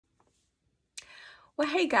Well,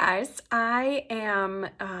 hey guys, I am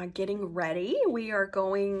getting ready. We are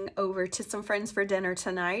going over to some friends for dinner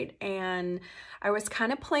tonight, and I was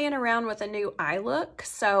kind of playing around with a new eye look.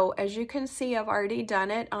 So as you can see, I've already done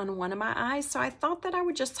it on one of my eyes. So I thought that I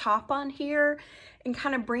would just hop on here and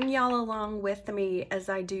kind of bring y'all along with me as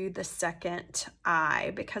I do the second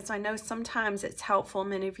eye, because I know sometimes it's helpful.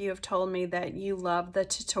 Many of you have told me that you love the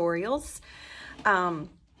tutorials.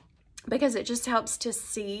 Because it just helps to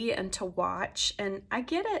see and to watch, and I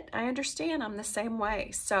get it. I understand. I'm the same way.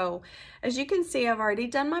 So as you can see, I've already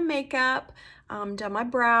done my makeup, done my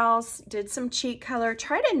brows, did some cheek color,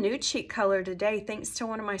 tried a new cheek color today thanks to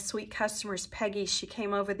one of my sweet customers, Peggy. She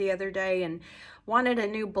came over the other day and wanted a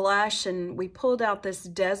new blush, and we pulled out this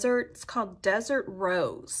desert. It's called Desert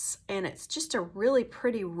Rose, and it's just a really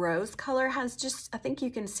pretty rose color. It has just, I think you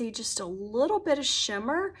can see just a little bit of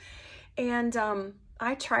shimmer, and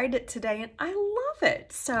I tried it today and I love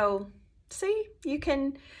it. So see, you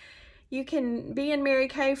can be in Mary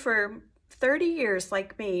Kay for 30 years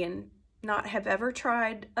like me and not have ever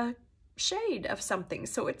tried a shade of something.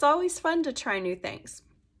 So it's always fun to try new things.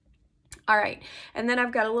 All right, and then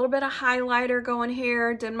I've got a little bit of highlighter going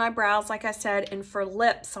here, did my brows like I said, and for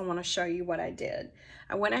lips, I want to show you what I did.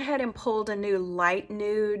 I went ahead and pulled a new light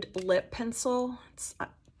nude lip pencil. It's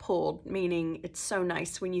pulled, meaning it's so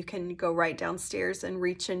nice when you can go right downstairs and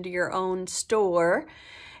reach into your own store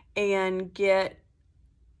and get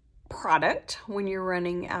product when you're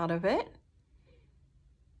running out of it.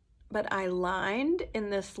 But I lined in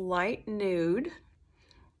this light nude,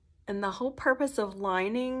 and the whole purpose of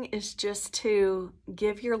lining is just to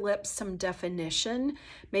give your lips some definition.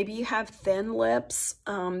 Maybe you have thin lips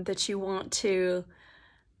that you want to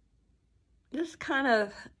just kind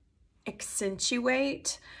of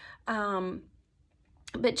accentuate,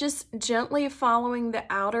 but just gently following the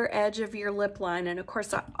outer edge of your lip line. And of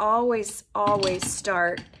course, I always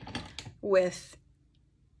start with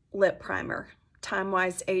lip primer, Time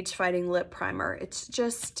Wise Age Fighting Lip Primer. It's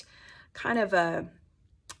just kind of a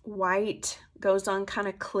white, goes on kind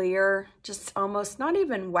of clear, just almost not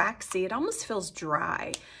even waxy. It almost feels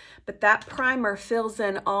dry. But that primer fills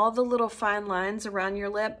in all the little fine lines around your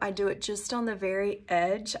lip. I do it just on the very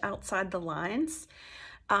edge outside the lines.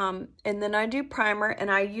 And then I do primer,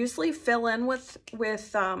 and I usually fill in with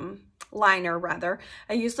liner rather.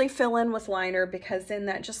 I usually fill in with liner because then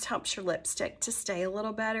that just helps your lipstick to stay a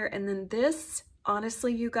little better. And then this,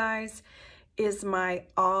 honestly, you guys, is my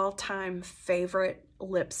all-time favorite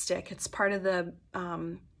lipstick. It's part of the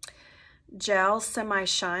Gel Semi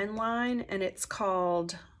Shine line, and it's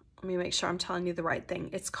called, let me make sure I'm telling you the right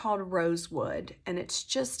thing. It's called Rosewood, and it's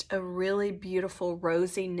just a really beautiful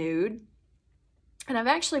rosy nude. And I've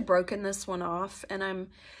actually broken this one off, and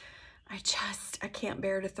I can't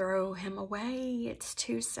bear to throw him away. It's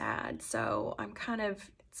too sad. So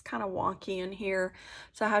it's kind of wonky in here.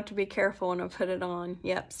 So I have to be careful when I put it on.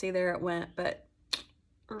 Yep, see, there it went, but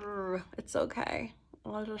it's okay.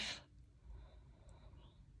 I'll just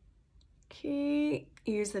keep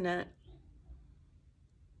using it.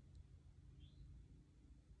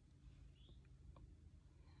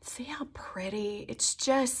 See how pretty? It's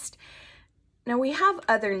just, now we have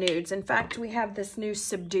other nudes. In fact, we have this new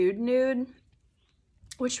subdued nude,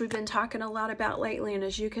 which we've been talking a lot about lately. And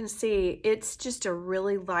as you can see, it's just a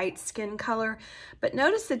really light skin color. But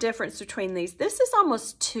notice the difference between these. This is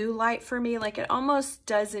almost too light for me. Like, it almost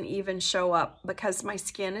doesn't even show up because my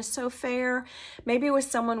skin is so fair. Maybe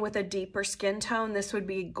with someone with a deeper skin tone, this would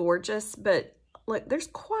be gorgeous. But look, there's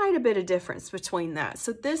quite a bit of difference between that.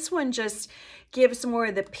 So this one just gives more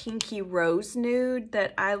of the pinky rose nude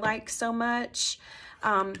that I like so much.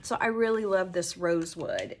 So I really love this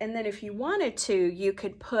Rosewood. And then if you wanted to, you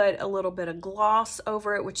could put a little bit of gloss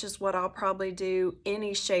over it, which is what I'll probably do,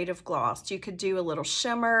 any shade of gloss. You could do a little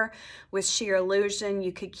shimmer with Sheer Illusion.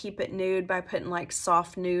 You could keep it nude by putting like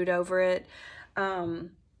soft nude over it.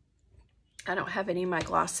 I don't have any of my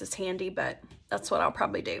glosses handy, but that's what I'll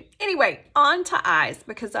probably do. Anyway, on to eyes,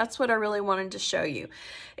 because that's what I really wanted to show you.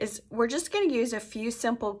 Is we're just going to use a few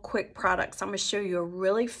simple, quick products. I'm going to show you a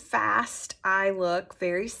really fast eye look,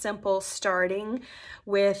 very simple, starting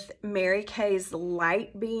with Mary Kay's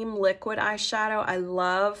Light Beam Liquid Eyeshadow. I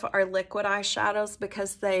love our liquid eyeshadows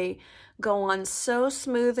because they go on so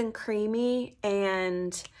smooth and creamy,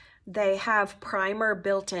 and they have primer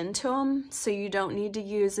built into them, so you don't need to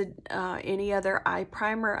use any other eye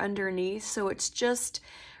primer underneath. So it's just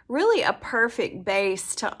really a perfect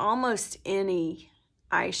base to almost any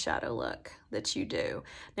eyeshadow look that you do.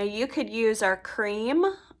 Now you could use our cream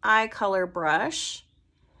eye color brush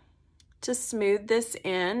to smooth this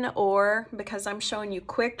in, or because I'm showing you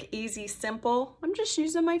quick, easy, simple, I'm just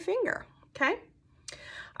using my finger, okay?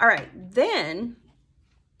 All right, then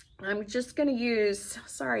I'm just gonna use,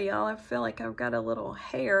 sorry y'all, I feel like I've got a little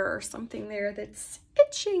hair or something there that's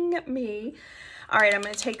itching at me. All right, I'm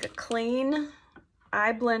gonna take a clean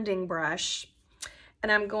eye blending brush,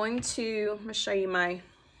 and I'm going to show you my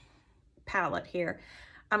palette here.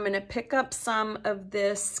 I'm gonna pick up some of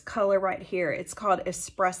this color right here. It's called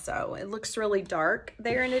Espresso. It looks really dark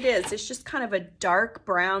there, and it is. It's just kind of a dark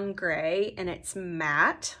brown gray, and it's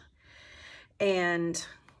matte. And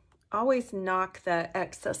always knock the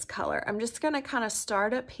excess color. I'm just gonna kind of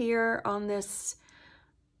start up here on this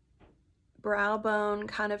brow bone,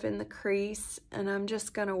 kind of in the crease, and I'm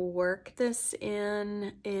just gonna work this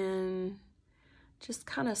in just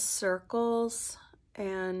kind of circles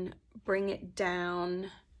and bring it down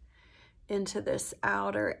into this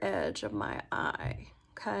outer edge of my eye,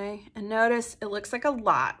 okay? And notice it looks like a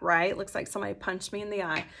lot, right? It looks like somebody punched me in the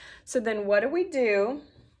eye. So then what do?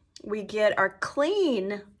 We get our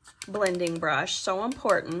clean blending brush, so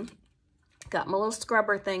important. Got my little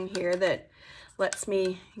scrubber thing here that lets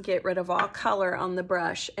me get rid of all color on the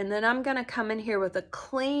brush. And then I'm gonna come in here with a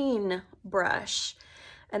clean brush,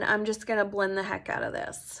 and I'm just gonna blend the heck out of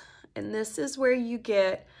this. And this is where you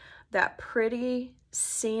get that pretty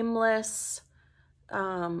seamless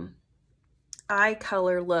eye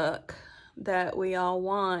color look that we all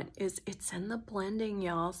want. It's in the blending,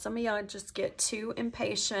 y'all. Some of y'all just get too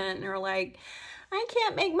impatient and are like, I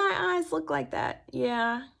can't make my eyes look like that.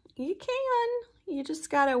 Yeah, you can. You just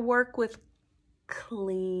gotta work with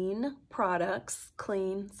clean products,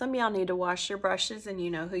 clean. Some of y'all need to wash your brushes, and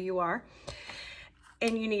you know who you are.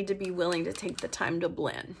 And you need to be willing to take the time to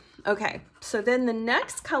blend. Okay, so then the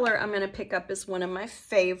next color I'm gonna pick up is one of my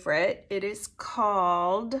favorite. It is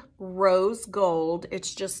called Rose Gold.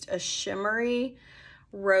 It's just a shimmery,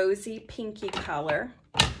 rosy, pinky color.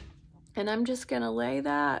 And I'm just gonna lay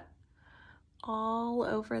that all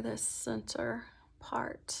over this center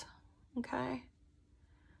part, okay?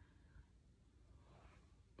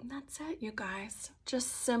 And that's it, you guys. Just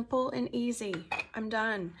simple and easy. I'm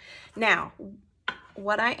done. Now,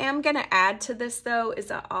 what I am gonna add to this though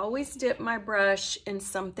is I always dip my brush in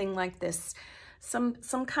something like this, some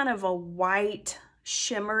kind of a white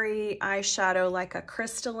shimmery eyeshadow, like a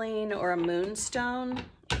Crystalline or a Moonstone.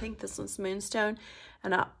 I think this one's Moonstone.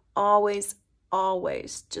 And I always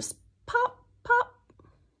just pop, boop,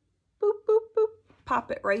 boop, boop, pop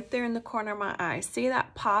it right there in the corner of my eye. See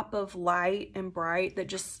that pop of light and bright that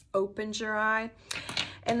just opens your eye?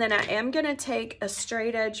 And then I am gonna take a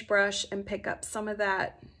straight edge brush and pick up some of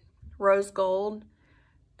that rose gold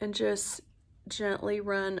and just gently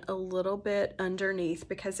run a little bit underneath,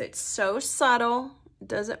 because it's so subtle. It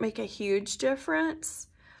doesn't make a huge difference.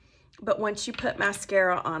 But once you put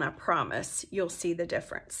mascara on, I promise you'll see the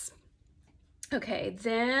difference. Okay,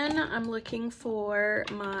 then I'm looking for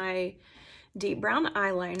my deep brown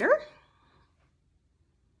eyeliner.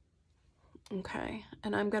 Okay,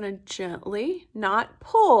 and I'm gonna gently, not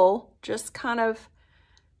pull, just kind of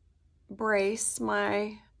brace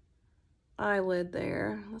my eyelid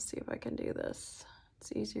there. Let's see if I can do this.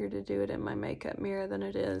 It's easier to do it in my makeup mirror than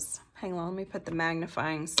it is. Hang on, let me put the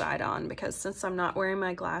magnifying side on, because since I'm not wearing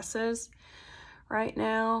my glasses right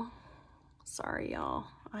now, sorry y'all,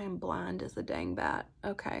 I am blind as a dang bat.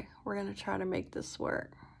 Okay, we're gonna try to make this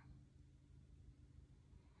work.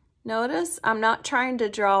 Notice I'm not trying to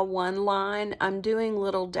draw one line, I'm doing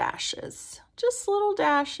little dashes, just little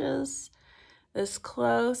dashes, as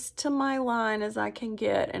close to my line as I can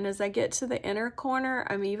get. And as I get to the inner corner,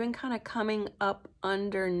 I'm even kind of coming up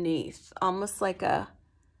underneath, almost like a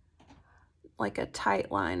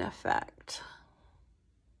tight line effect.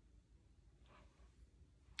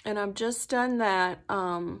 And I've just done that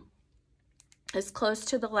as close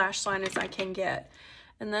to the lash line as I can get.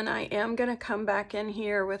 And then I am gonna come back in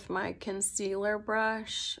here with my concealer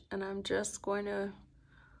brush, and I'm just going to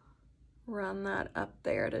run that up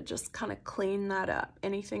there to just kind of clean that up.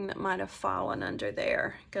 Anything that might have fallen under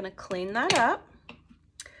there, gonna clean that up.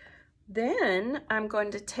 Then I'm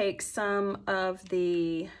going to take some of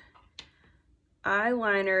the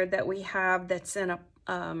eyeliner that we have that's in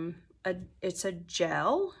it's a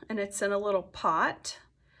gel, and it's in a little pot.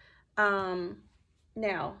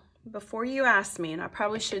 Now, before you ask me, and I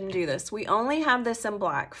probably shouldn't do this, we only have this in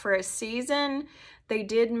black. For a season, they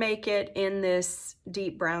did make it in this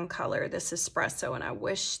deep brown color, this Espresso, and I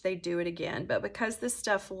wish they'd do it again. But because this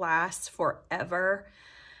stuff lasts forever,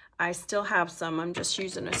 I still have some. I'm just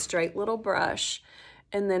using a straight little brush.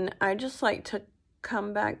 And then I just like to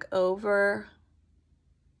come back over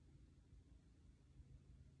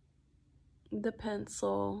the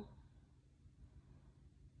pencil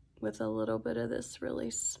with a little bit of this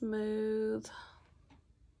really smooth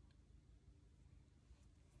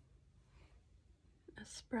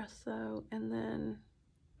Espresso, and then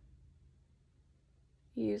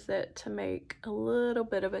use it to make a little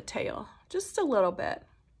bit of a tail, just a little bit,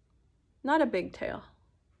 not a big tail,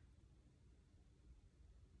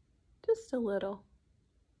 just a little.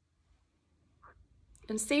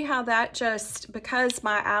 And see how that just, because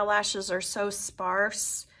my eyelashes are so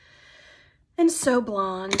sparse and so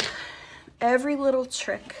blonde, every little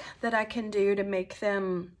trick that I can do to make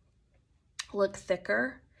them look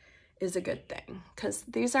thicker is a good thing, because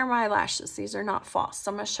these are my lashes. These are not false.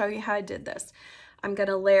 So I'm going to show you how I did this. I'm going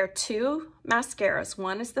to layer 2 mascaras.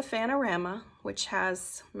 One is the Panorama, which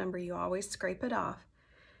has, remember, you always scrape it off.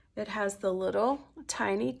 It has the little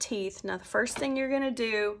tiny teeth. Now, the first thing you're going to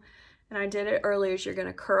do, and I did it earlier, is you're going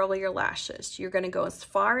to curl your lashes. You're going to go as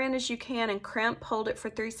far in as you can and crimp, hold it for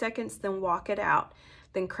 3 seconds, then walk it out.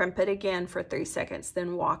 Then crimp it again for 3 seconds,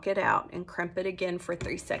 then walk it out and crimp it again for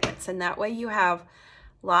 3 seconds. And that way you have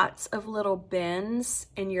lots of little bends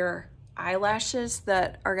in your eyelashes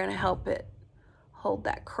that are going to help it hold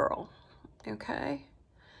that curl, okay?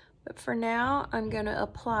 But for now, I'm going to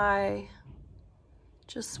apply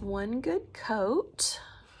just one good coat.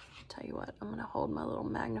 Tell you what, I'm going to hold my little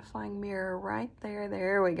magnifying mirror right there.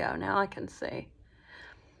 There we go. Now I can see.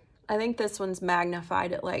 I think this one's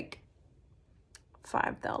magnified at like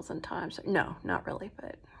 5,000 times. No, not really,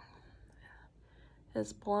 but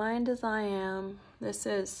as blind as I am, this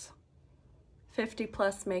is 50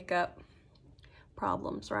 plus makeup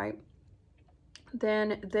problems, right?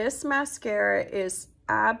 Then this mascara is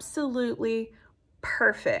absolutely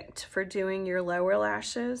perfect for doing your lower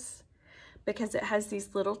lashes because it has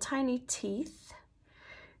these little tiny teeth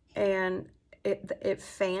and it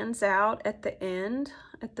fans out at the end,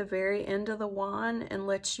 at the very end of the wand, and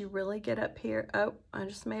lets you really get up here. Oh, I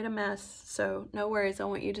just made a mess, so no worries. I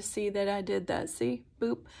want you to see that I did that. See?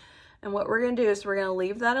 Boop. And what we're going to do is we're going to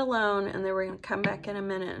leave that alone, and then we're going to come back in a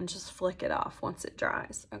minute and just flick it off once it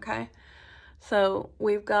dries, okay? So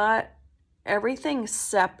we've got everything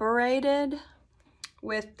separated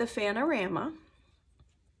with the Panorama.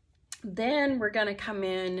 Then we're going to come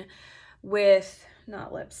in with,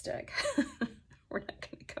 not lipstick. We're not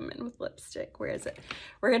going to come in with lipstick. Where is it?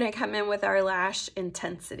 We're going to come in with our Lash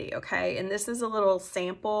Intensity, okay? And this is a little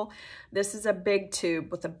sample. This is a big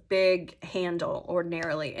tube with a big handle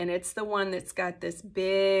ordinarily. And it's the one that's got this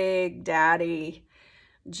big daddy,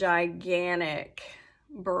 gigantic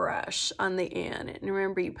brush on the end. And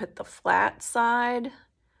remember, you put the flat side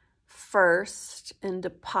first and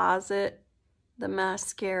deposit the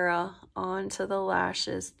mascara onto the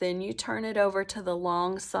lashes. Then you turn it over to the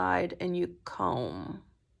long side and you comb.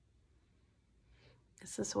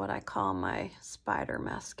 This is what I call my spider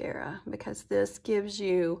mascara, because this gives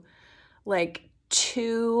you like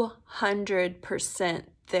 200%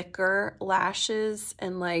 thicker lashes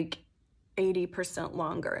and like 80%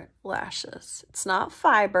 longer lashes. It's not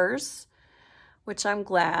fibers, which I'm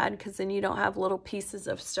glad, because then you don't have little pieces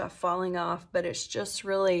of stuff falling off, but it's just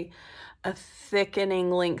really a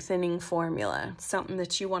thickening, lengthening formula. Something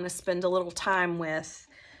that you want to spend a little time with.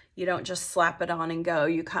 You don't just slap it on and go.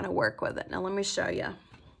 You kind of work with it. Now let me show you.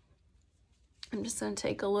 I'm just going to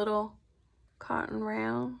take a little cotton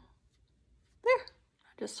round. There.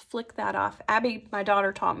 Just flick that off. Abby, my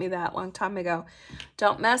daughter, taught me that a long time ago.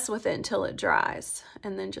 Don't mess with it until it dries.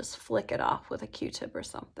 And then just flick it off with a Q-tip or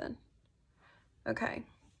something. Okay.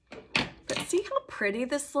 But see how pretty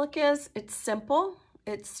this look is? It's simple.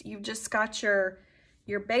 You've just got your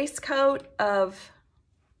base coat of,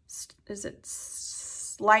 is it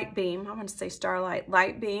Light Beam? I want to say Starlight.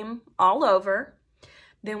 Light Beam all over.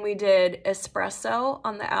 Then we did Espresso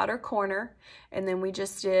on the outer corner. And then we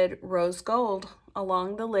just did Rose Gold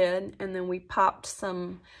along the lid. And then we popped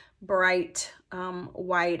some bright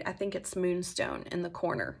white, I think it's Moonstone, in the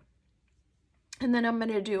corner. And then I'm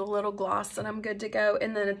going to do a little gloss and I'm good to go.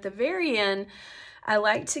 And then at the very end, I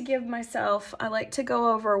like to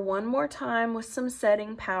go over one more time with some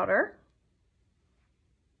setting powder,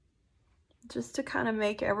 just to kind of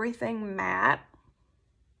make everything matte.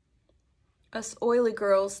 Us oily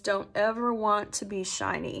girls don't ever want to be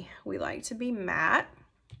shiny. We like to be matte,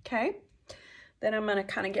 okay? Then I'm going to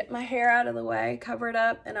kind of get my hair out of the way, cover it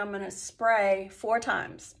up, and I'm going to spray 4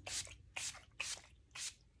 times.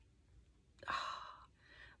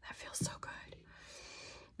 So good.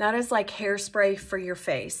 That is like hairspray for your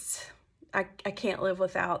face. I can't live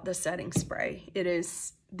without the setting spray. It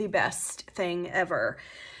is the best thing ever.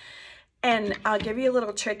 And I'll give you a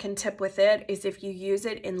little trick and tip with it, is if you use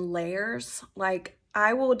it in layers. Like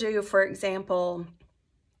I will do, for example,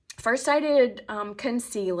 first I did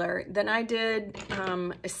concealer, then I did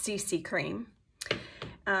a CC cream.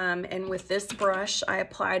 and with this brush, I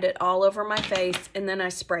applied it all over my face, and then I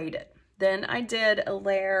sprayed it. Then I did a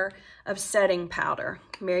layer of setting powder,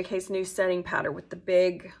 Mary Kay's New setting powder with the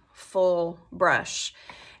big full brush.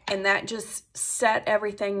 And that just set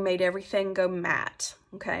everything, made everything go matte,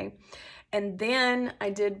 okay? And then I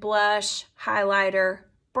did blush, highlighter,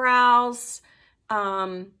 brows,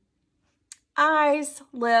 eyes,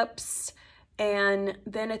 lips, and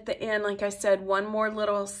then at the end, like I said, one more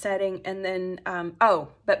little setting, and then, oh,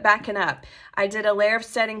 but backing up, I did a layer of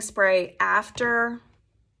setting spray after,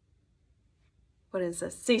 what is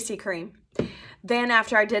this, CC cream. Then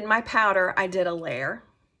after I did my powder, I did a layer.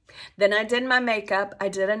 Then I did my makeup, I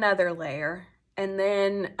did another layer, and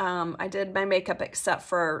then I did my makeup except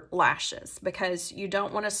for lashes, because you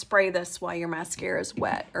don't want to spray this while your mascara is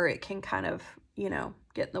wet, or it can kind of, you know,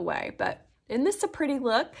 get in the way. But isn't this a pretty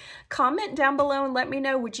look? Comment down below and let me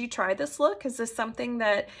know, would you try this look? Is this something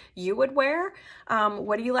that you would wear?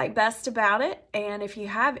 What do you like best about it? And if you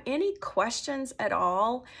have any questions at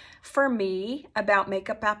all for me about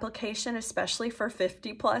makeup application, especially for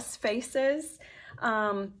 50+ faces,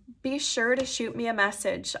 be sure to shoot me a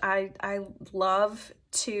message. I love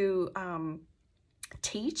to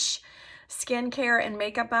teach skincare and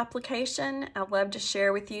makeup application. I love to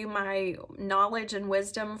share with you my knowledge and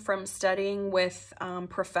wisdom from studying with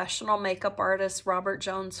professional makeup artist Robert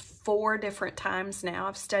Jones 4 different times now.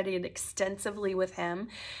 I've studied extensively with him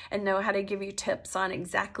and know how to give you tips on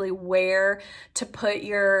exactly where to put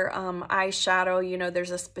your eyeshadow. You know,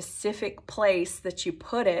 there's a specific place that you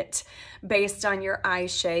put it based on your eye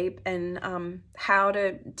shape, and how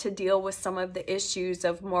to deal with some of the issues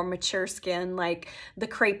of more mature skin, like the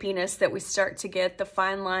crepiness that we start to get, the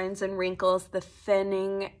fine lines and wrinkles, the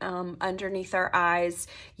thinning underneath our eyes.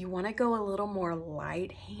 You want to go a little more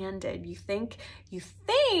light-handed. You think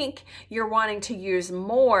you're wanting to use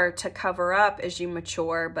more to cover up as you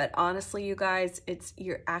mature, but honestly, you guys,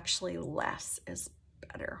 you're actually less is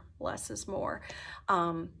better. Less is more.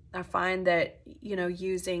 I find that, you know,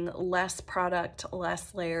 using less product,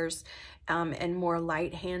 less layers, and more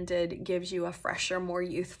light-handed gives you a fresher, more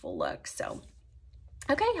youthful look. So,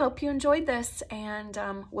 okay, hope you enjoyed this, and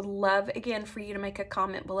would love, again, for you to make a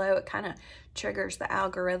comment below. It kind of triggers the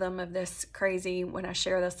algorithm of this crazy when I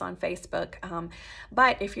share this on Facebook.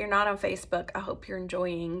 But if you're not on Facebook, I hope you're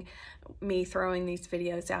enjoying me throwing these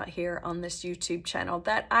videos out here on this YouTube channel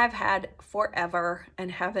that I've had forever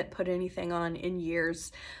and haven't put anything on in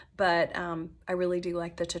years. But I really do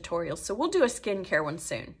like the tutorials. So we'll do a skincare one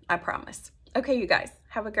soon, I promise. Okay, you guys,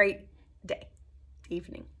 have a great day,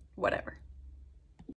 evening, whatever.